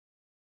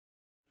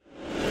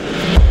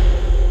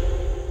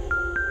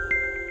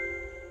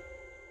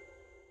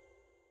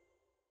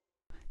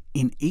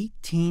In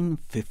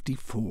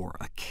 1854,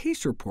 a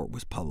case report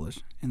was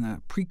published in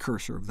the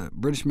precursor of the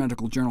British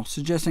Medical Journal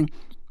suggesting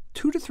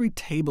 2 to 3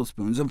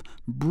 tablespoons of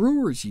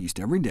brewer's yeast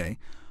every day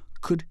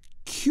could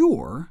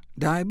cure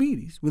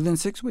diabetes within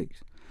 6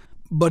 weeks.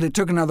 But it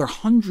took another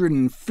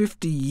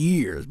 150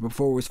 years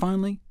before it was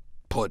finally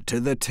put to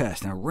the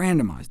test in a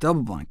randomized,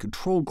 double-blind,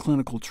 controlled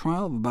clinical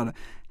trial of about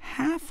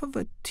half of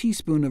a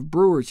teaspoon of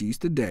brewer's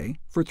yeast a day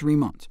for 3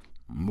 months.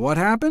 What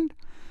happened?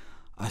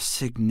 A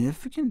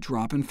significant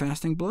drop in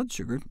fasting blood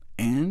sugar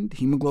and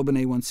hemoglobin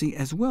A1C,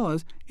 as well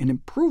as an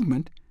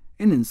improvement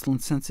in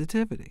insulin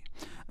sensitivity.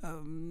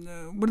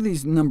 What do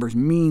these numbers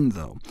mean,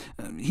 though?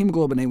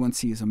 Hemoglobin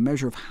A1C is a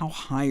measure of how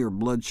high your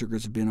blood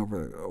sugars have been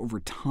over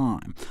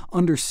time.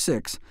 Under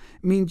 6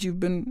 means you've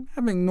been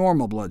having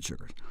normal blood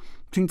sugars.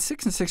 Between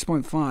 6 and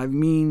 6.5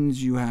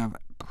 means you have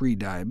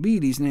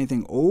prediabetes, and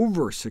anything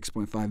over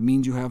 6.5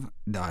 means you have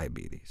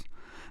diabetes.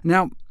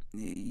 Now,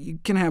 you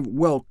can have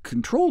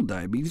well-controlled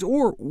diabetes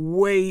or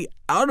way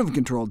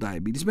out-of-control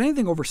diabetes, but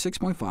anything over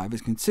 6.5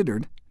 is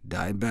considered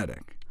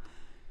diabetic.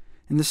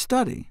 In the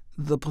study,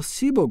 the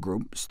placebo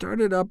group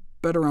started up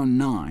at around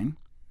 9,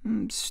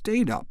 and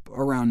stayed up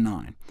around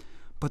 9,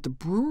 but the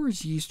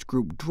brewer's yeast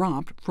group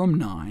dropped from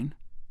 9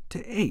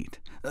 to 8.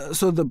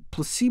 So the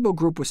placebo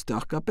group was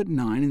stuck up at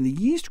 9, and the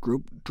yeast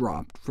group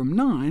dropped from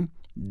 9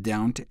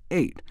 down to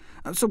 8.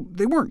 So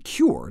they weren't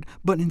cured,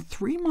 but in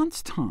 3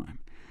 months' time,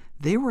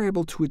 they were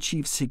able to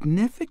achieve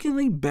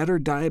significantly better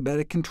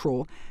diabetic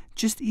control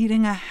just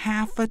eating a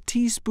half a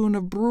teaspoon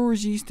of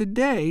brewer's yeast a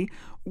day,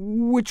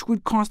 which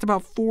would cost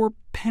about 4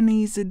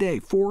 pennies a day,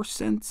 4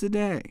 cents a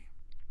day.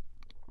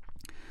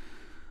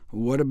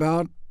 What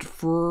about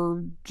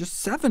for just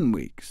 7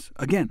 weeks?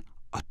 Again,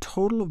 a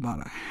total of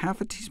about a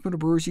half a teaspoon of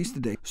brewer's yeast a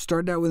day.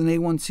 Started out with an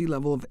A1C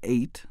level of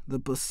 8. The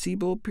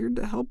placebo appeared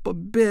to help a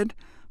bit,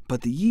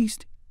 but the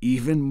yeast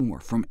even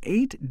more, from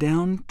 8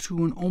 down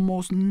to an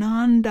almost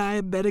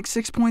non-diabetic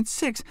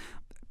 6.6.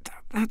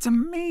 That's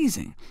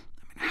amazing.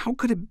 How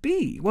could it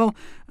be? Well,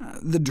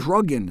 the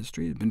drug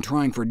industry has been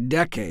trying for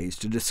decades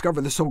to discover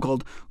the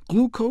so-called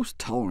glucose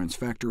tolerance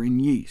factor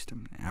in yeast.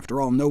 After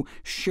all, no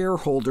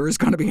shareholder is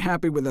going to be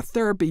happy with a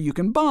therapy you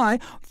can buy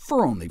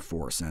for only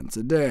 4 cents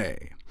a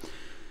day.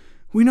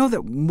 We know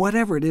that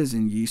whatever it is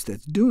in yeast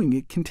that's doing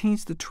it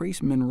contains the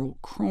trace mineral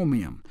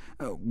chromium.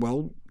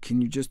 Well, can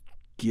you just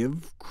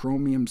give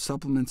chromium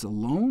supplements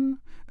alone?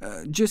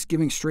 Just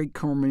giving straight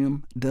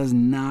chromium does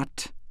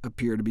not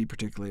appear to be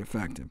particularly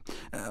effective.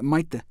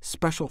 Might the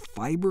special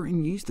fiber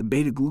in yeast, the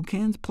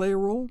beta-glucans, play a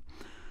role?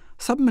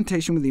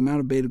 Supplementation with the amount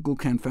of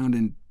beta-glucan found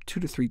in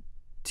 2 to 3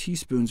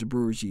 teaspoons of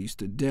brewer's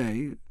yeast a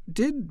day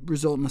did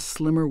result in a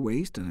slimmer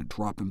waist and a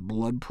drop in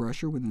blood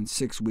pressure within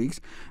 6 weeks.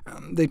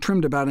 They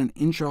trimmed about an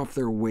inch off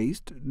their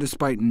waist,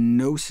 despite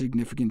no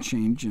significant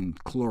change in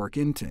caloric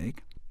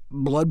intake.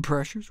 Blood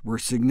pressures were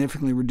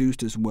significantly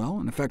reduced as well,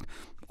 an effect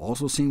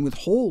also seen with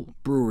whole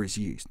brewer's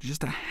yeast.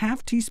 Just a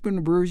half teaspoon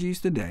of brewer's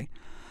yeast a day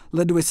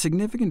led to a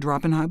significant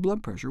drop in high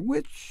blood pressure,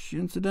 which,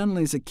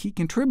 incidentally, is a key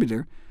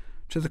contributor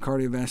to the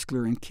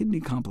cardiovascular and kidney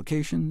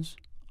complications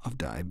of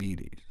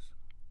diabetes.